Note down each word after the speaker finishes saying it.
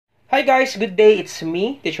Hi guys, good day. It's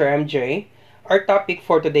me, Teacher MJ. Our topic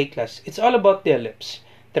for today class, it's all about the ellipse.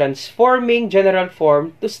 Transforming general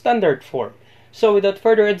form to standard form. So without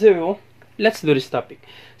further ado, let's do this topic.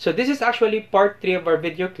 So this is actually part 3 of our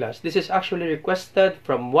video class. This is actually requested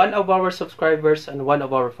from one of our subscribers and one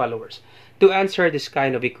of our followers to answer this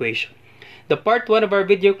kind of equation. The part 1 of our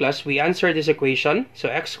video class, we answered this equation. So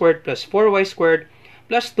x squared plus 4y squared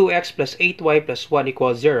plus 2x plus 8y plus 1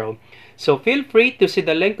 equals 0. So feel free to see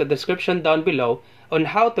the link in the description down below on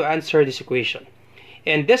how to answer this equation.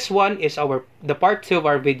 And this one is the part 2 of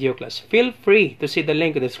our video class. Feel free to see the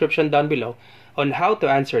link in the description down below on how to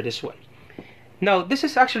answer this one. Now, this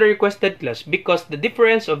is actually requested class because the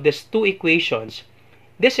difference of these two equations,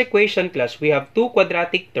 this equation class, we have two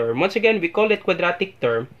quadratic term. Once again, we call it quadratic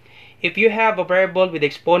term. If you have a variable with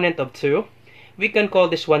exponent of 2, we can call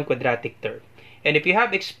this one quadratic term. And if you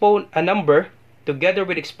have a number together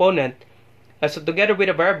with exponent, together with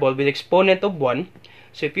a variable with exponent of 1,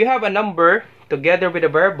 so if you have a number together with a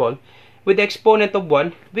variable with the exponent of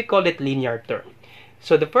 1, we call it linear term.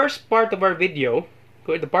 So the first part of our video,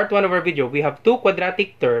 the part 1 of our video, we have two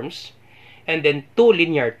quadratic terms and then two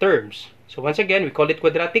linear terms. So once again, we call it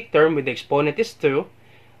quadratic term with the exponent is 2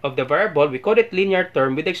 of the variable. We call it linear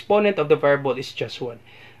term with the exponent of the variable is just 1.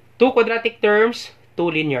 Two quadratic terms, two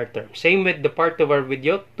linear terms. Same with the part of our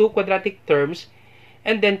video, two quadratic terms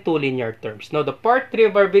and then two linear terms. Now the part 3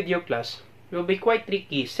 of our video class will be quite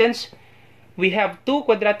tricky since we have two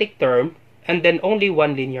quadratic term and then only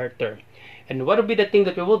one linear term. And what will be the thing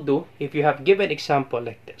that we will do if you have given example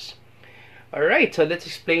like this? Alright, so let's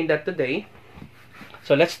explain that today.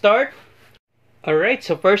 So let's start. Alright,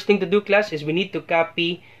 so first thing to do class is we need to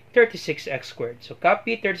copy 36x squared. So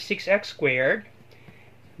copy 36x squared,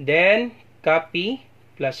 then copy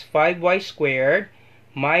plus 5y squared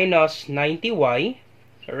minus 90y.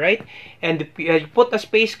 Alright, and you put a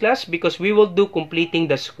space class because we will do completing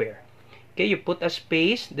the square. Okay, you put a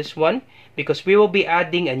space, this one, because we will be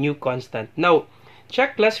adding a new constant. Now,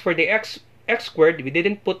 check class for the x squared, we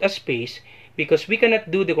didn't put a space because we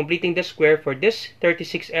cannot do the completing the square for this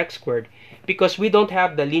 36x squared because we don't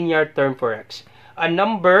have the linear term for x. A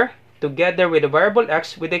number together with a variable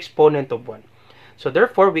x with the exponent of 1. So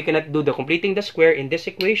therefore, we cannot do the completing the square in this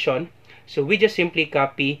equation. So we just simply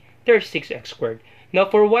copy 36x squared. Now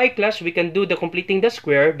for y class, we can do the completing the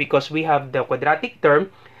square because we have the quadratic term,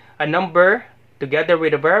 a number together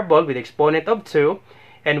with a variable with exponent of 2,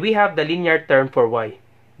 and we have the linear term for y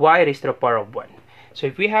raised to the power of 1. So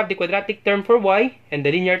if we have the quadratic term for y and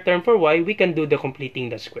the linear term for y, we can do the completing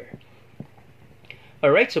the square.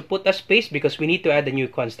 Alright, so put a space because we need to add a new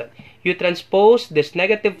constant. You transpose this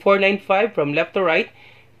negative 495 from left to right.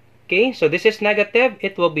 Okay, so this is negative,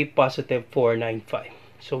 it will be positive 495.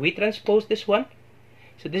 So we transpose this one.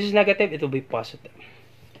 So this is negative, it will be positive.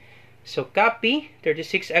 So copy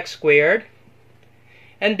 36x squared.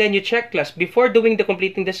 And then you check class, before doing the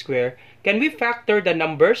completing the square, can we factor the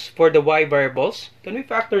numbers for the y variables? Can we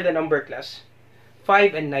factor the number class?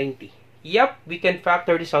 5 and 90. Yep, we can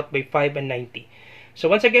factor this out by 5 and 90. So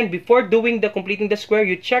once again, before doing the completing the square,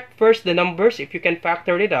 you check first the numbers if you can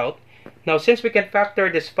factor it out. Now, since we can factor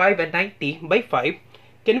this 5 and 90 by 5,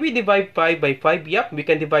 can we divide 5 by 5? Yep, we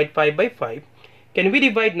can divide 5 by 5. Can we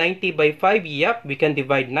divide 90 by 5? Yep, we can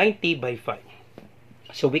divide 90 by 5.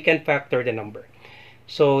 So we can factor the number.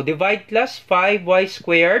 So divide class 5y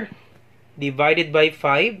squared divided by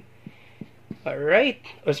 5. Alright,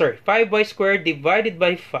 5y squared divided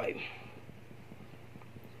by 5.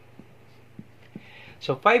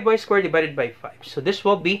 So 5y squared divided by 5. So this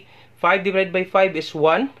will be 5 divided by 5 is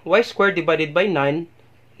 1. Y squared divided by 9,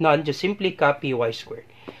 none. Just simply copy y squared.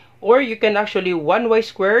 Or you can actually 1y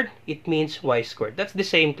squared, it means y squared. That's the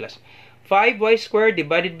same class. 5y squared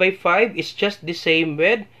divided by 5 is just the same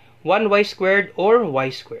with 1y squared or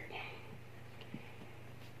y squared.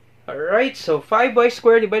 Alright, so 5y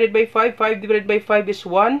squared divided by 5, 5 divided by 5 is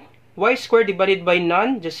 1. Y squared divided by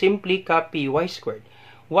none, just simply copy y squared.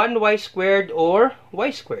 1y squared or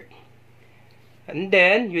y squared. And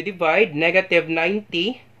then you divide negative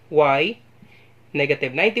 90y,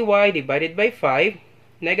 negative 90y divided by 5,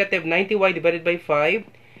 negative 90y divided by 5,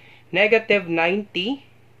 negative 90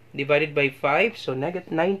 divided by 5, so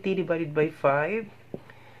negative 90 divided by 5,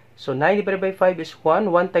 so 9 divided by 5 is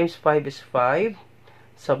 1, 1 times 5 is 5,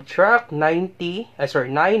 subtract 9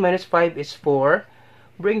 minus 5 is 4,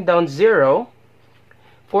 bring down 0,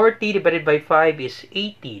 40 divided by 5 is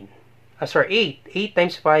 8, 8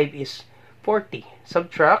 times 5 is 40,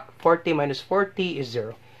 subtract 40 minus 40 is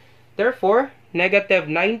 0. Therefore, negative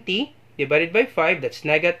 90 divided by 5, that's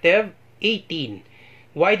negative 18.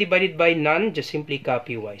 Y divided by none, just simply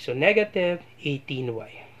copy y. So negative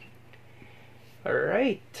 18y.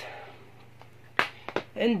 Alright.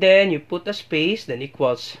 And then you put a space, then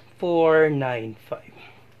equals 495.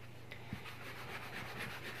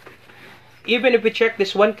 Even if we check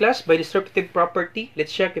this one class by distributive property,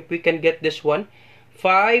 let's check if we can get this one.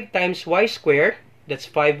 5 times y squared, that's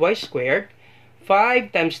 5y squared.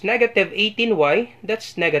 5 times negative 18y,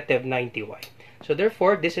 that's negative 90y. So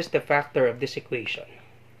therefore, this is the factor of this equation.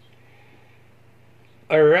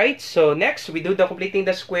 Alright, so next, we do the completing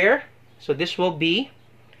the square. So this will be,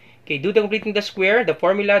 okay, do the completing the square, the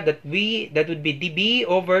formula that would be db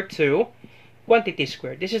over 2 quantity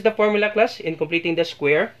squared. This is the formula, class, in completing the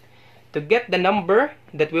square. To get the number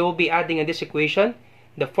that we will be adding in this equation,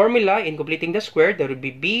 the formula in completing the square, that would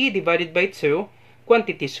be b divided by 2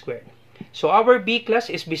 quantity squared. So our b, class,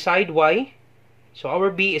 is beside y. So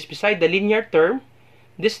our b is beside the linear term.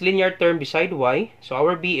 This linear term beside y. So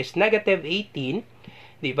our b is negative 18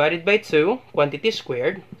 divided by 2 quantity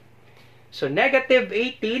squared. So negative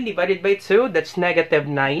 18 divided by 2, that's negative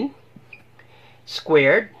 9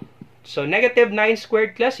 squared. So negative 9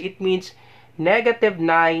 squared, class, it means negative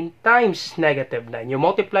 9 times negative 9. You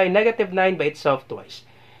multiply negative 9 by itself twice.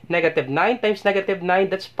 Negative 9 times negative 9,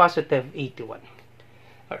 that's positive 81.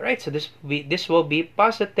 Alright, so this will be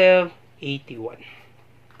positive 81.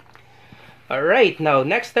 Alright, now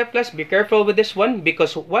next step, class, be careful with this one,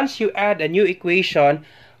 because once you add a new equation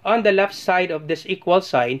on the left side of this equal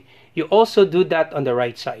sign, you also do that on the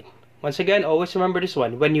right side. Once again, always remember this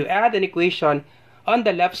one. When you add an equation on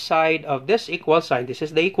the left side of this equal sign, this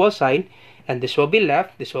is the equal sign, and this will be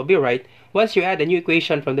left, this will be right. Once you add a new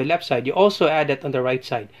equation from the left side, you also add it on the right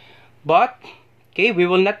side. But, okay, we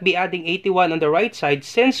will not be adding 81 on the right side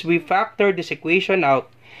since we factor this equation out.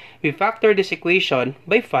 We factor this equation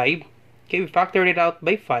by 5. Okay, we factored it out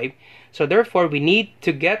by 5. So therefore, we need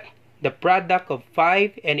to get the product of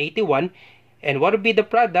 5 and 81. And what would be the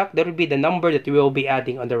product? That would be the number that we will be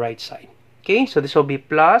adding on the right side. Okay, so this will be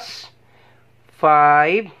plus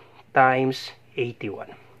 5 times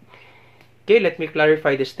 81. Okay, let me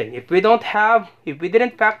clarify this thing. If we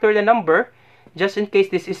didn't factor the number, just in case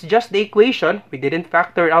this is just the equation, we didn't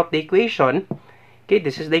factor out the equation. Okay,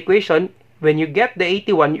 this is the equation. When you get the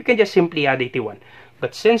 81, you can just simply add 81.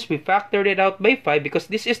 But since we factored it out by 5, because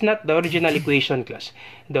this is not the original equation, class.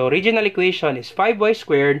 The original equation is 5y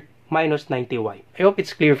squared minus 90y. I hope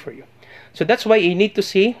it's clear for you. So that's why you need to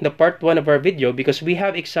see the part 1 of our video, because we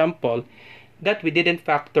have example that we didn't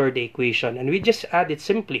factor the equation and we just add it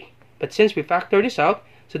simply. But since we factor this out,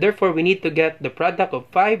 so therefore we need to get the product of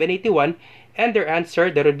 5 and 81, and their answer,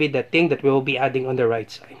 that would be the thing that we will be adding on the right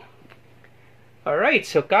side. Alright,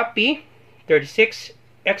 so copy 36x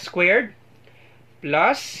squared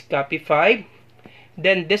plus copy 5.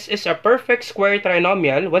 Then this is a perfect square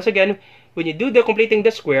trinomial. Once again, when you do the completing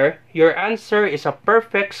the square, your answer is a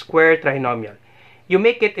perfect square trinomial. You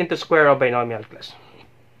make it into square of binomial, class.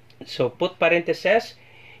 So put parentheses.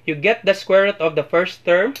 You get the square root of the first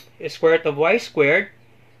term is square root of y squared.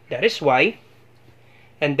 That is y.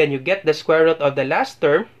 And then you get the square root of the last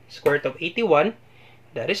term, square root of 81.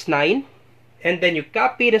 That is 9. And then you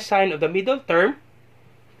copy the sign of the middle term,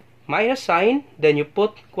 minus sign. Then you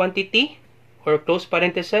put quantity or close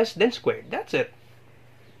parentheses, then squared. That's it.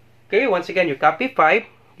 Okay, once again, you copy 5.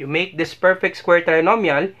 You make this perfect square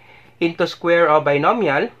trinomial into square of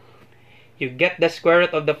binomial. You get the square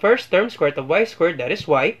root of the first term, square root of y squared, that is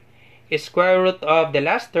y. Is square root of the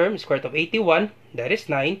last term, square root of 81, that is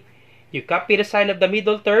 9. You copy the sign of the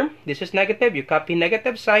middle term. This is negative. You copy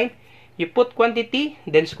negative sign. You put quantity,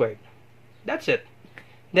 then squared. That's it.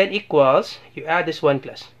 Then equals, you add this one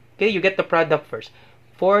plus. Okay, you get the product first.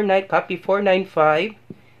 Copy 495.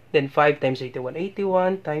 Then 5 times 81.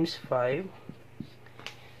 81 times 5.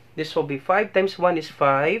 This will be 5 times 1 is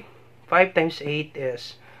 5. 5 times 8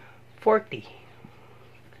 is 40.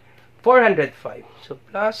 405. So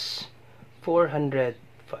plus 405.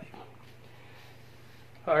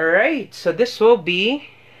 Alright, so this will be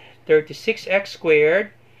 36x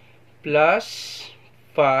squared plus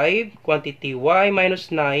 5 quantity y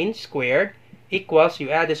minus 9 squared equals,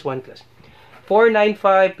 you add this one plus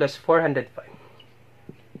 495 plus 405.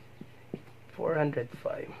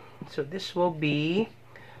 405. So this will be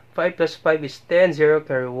 5 plus 5 is 10, 0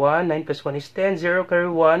 carry 1, 9 plus 1 is 10, 0 carry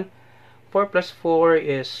 1, 4 plus 4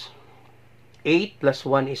 is 8 plus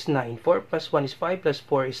 1 is 9, 4 plus 1 is 5 plus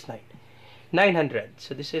 4 is 9. 900.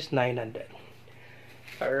 So this is 900.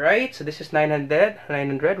 Alright, so this is 900.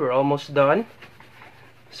 900, we're almost done.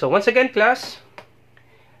 So once again, class,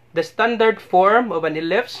 the standard form of an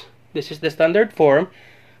ellipse, this is the standard form,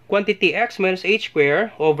 quantity x minus h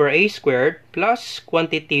squared over a squared plus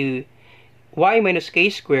quantity y minus k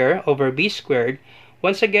squared over b squared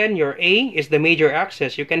Once again, your A is the major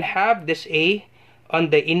axis. You can have this A on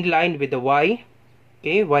the inline with the Y,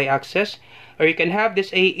 okay, y-axis, or you can have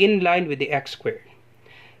this A in line with the x squared.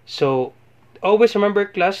 So always remember,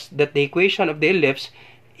 class, that the equation of the ellipse,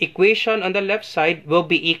 equation on the left side will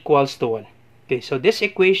be equals to 1. Okay, so this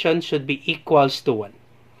equation should be equals to 1.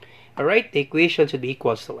 Alright, the equation should be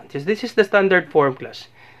equals to 1. This is the standard form, class.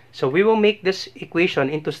 So we will make this equation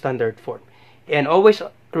into standard form. And always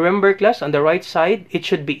remember, class, on the right side, it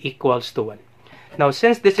should be equals to 1. Now,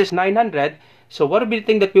 since this is 900, so what will be the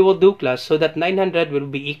thing that we will do, class, so that 900 will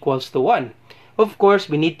be equals to 1? Of course,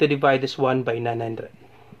 we need to divide this 1 by 900.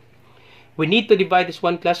 We need to divide this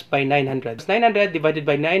 1, class, by 900. 900 divided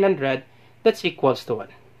by 900, that's equals to 1.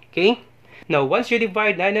 Okay? Now, once you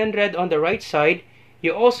divide 900 on the right side,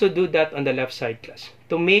 you also do that on the left side, class,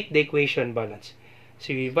 to make the equation balance.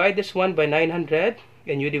 So you divide this 1 by 900,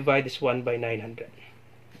 and you divide this 1 by 900.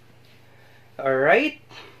 Alright,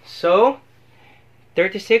 so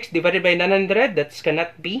 36 divided by 900, that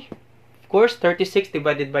cannot be. Of course, 36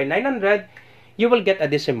 divided by 900, you will get a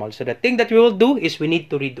decimal. So the thing that we will do is we need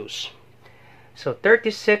to reduce. So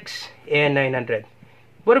 36 and 900.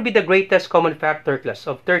 What will be the greatest common factor, class,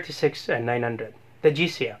 of 36 and 900? The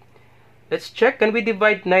GCF. Let's check. Can we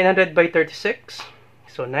divide 900 by 36?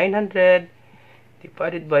 So 900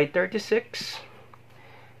 divided by 36.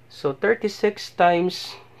 So 36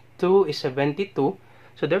 times 2 is 72.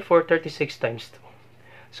 So therefore 36 times 2.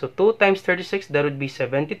 So 2 times 36, that would be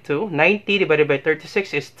 72. 90 divided by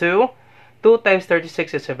 36 is 2. 2 times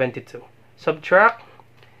 36 is 72. Subtract.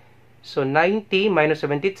 So 90 minus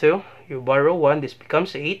 72, you borrow 1, this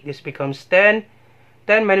becomes 8, this becomes 10.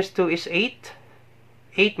 10 minus 2 is 8.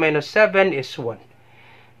 8 minus 7 is 1.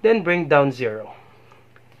 Then bring down 0.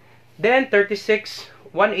 Then 36,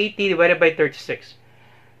 180 divided by 36.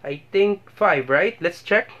 I think 5, right? Let's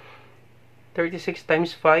check. 36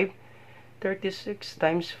 times 5. 36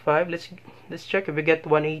 times 5. Let's check if we get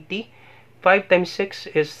 180. 5 times 6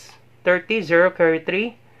 is 30. 0 carry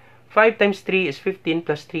 3. 5 times 3 is 15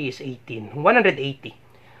 plus 3 is 18. 180.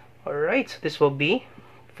 Alright, so this will be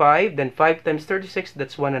 5. Then 5 times 36,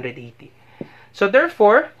 that's 180. So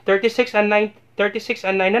therefore, 36 and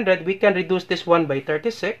 900, we can reduce this 1 by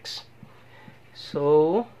 36.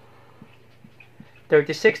 So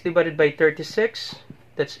 36 divided by 36,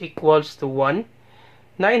 that's equals to 1.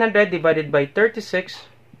 900 divided by 36,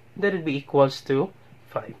 that would be equals to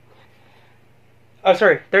 5. Oh,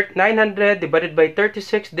 sorry, 900 divided by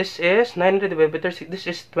 36, this is 900 divided by 36, this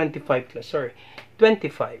is 25 plus, sorry,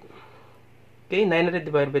 25. Okay, 900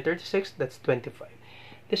 divided by 36, that's 25.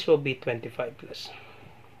 This will be 25 plus.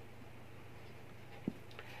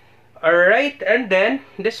 Alright, and then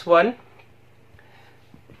this one,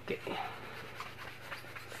 okay,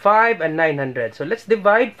 5 and 900. So let's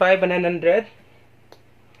divide 5 and 900.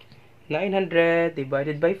 900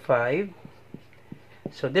 divided by 5.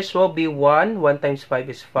 So this will be 1. 1 times 5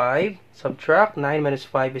 is 5. Subtract 9 minus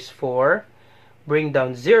 5 is 4. Bring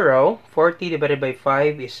down 0. 40 divided by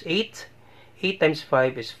 5 is 8. 8 times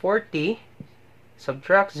 5 is 40.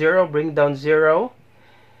 Subtract 0. Bring down 0.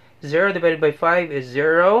 0 divided by 5 is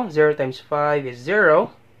 0. 0 times 5 is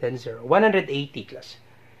 0. Then 0. 180, class.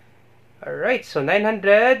 Alright, so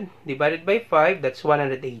 900 divided by 5, that's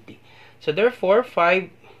 180. So therefore, 5,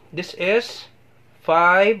 this is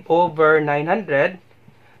 5 over 900.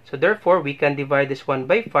 So therefore, we can divide this 1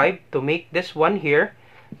 by 5 to make this 1 here.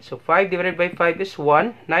 So 5 divided by 5 is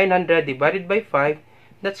 1. 900 divided by 5,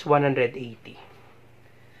 that's 180.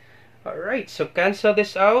 Alright, so cancel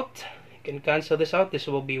this out. You can cancel this out. This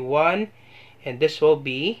will be 1. And this will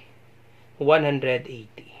be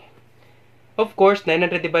 180. Of course,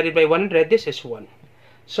 900 divided by 100, this is 1.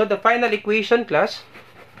 So the final equation, class.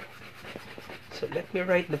 So let me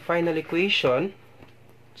write the final equation.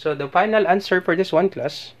 So the final answer for this one,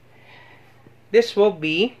 class, this will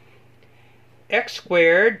be x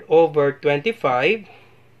squared over 25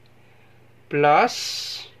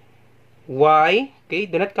 plus y. Okay,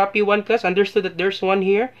 do not copy 1, class. Understood that there's 1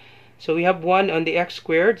 here. So we have 1 on the x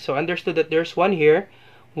squared. So understood that there's 1 here.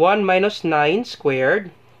 1 minus 9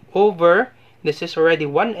 squared over, this is already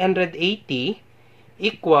 180,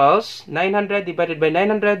 equals 900 divided by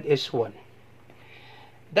 900 is 1.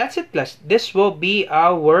 That's it, class. This will be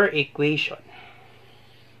our equation.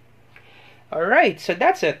 Alright, so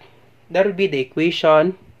that's it. That will be the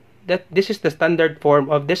equation. This is the standard form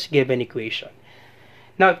of this given equation.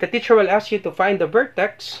 Now, if the teacher will ask you to find the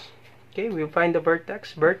vertex, okay, we'll find the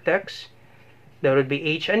vertex. Vertex, that would be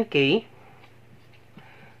h and k.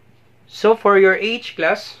 So for your h,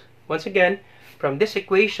 class, once again, from this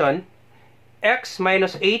equation, x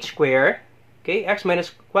minus h squared, okay, x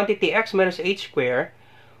minus quantity x minus h squared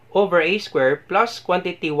over a squared plus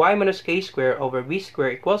quantity y minus k squared over b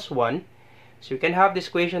squared equals 1. So you can have this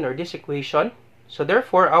equation or this equation. So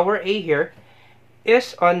therefore, our a here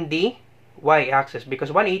is on the y-axis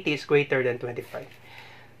because 180 is greater than 25.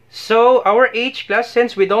 So our h class,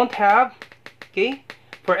 since we don't have, okay,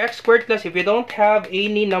 for x squared class, if we don't have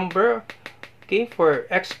any number, okay, for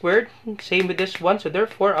x squared, same with this one, so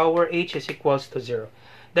therefore our h is equals to 0.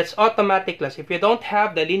 That's automatic class. If you don't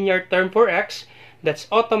have the linear term for x, that's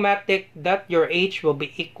automatic that your h will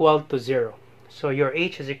be equal to 0. So your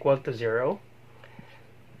h is equal to 0.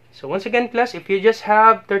 So once again class, if you just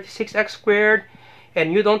have 36x squared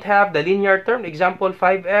and you don't have the linear term, example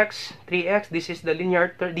 5x, 3x, this is the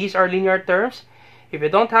linear these are linear terms. If you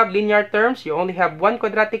don't have linear terms, you only have one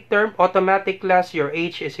quadratic term, automatic class, your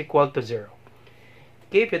h is equal to 0.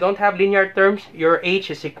 Okay, if you don't have linear terms, your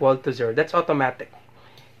h is equal to 0. That's automatic.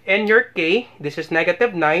 And your k, this is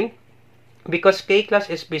negative 9, because k class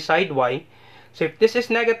is beside y. So if this is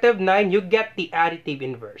negative 9, you get the additive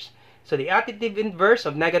inverse. So the additive inverse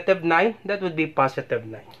of negative 9, that would be positive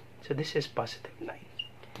 9. So this is positive 9.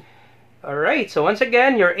 Alright, so once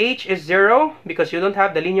again, your h is 0 because you don't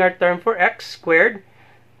have the linear term for x squared.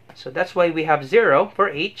 So that's why we have 0 for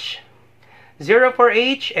h. 0 for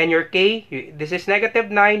h, and your k, this is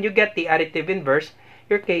negative 9, you get the additive inverse.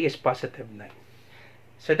 Your k is positive 9.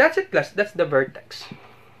 So that's it class, that's the vertex.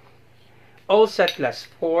 All set class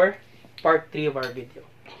for part 3 of our video.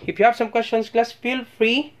 If you have some questions class, feel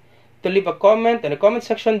free to leave a comment in the comment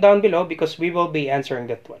section down below because we will be answering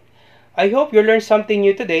that one. I hope you learned something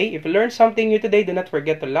new today. If you learned something new today, do not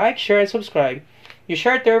forget to like, share, and subscribe. You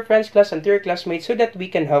share to your friends class and to your classmates so that we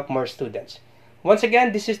can help more students. Once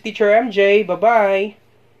again, this is Teacher MJ. Bye-bye.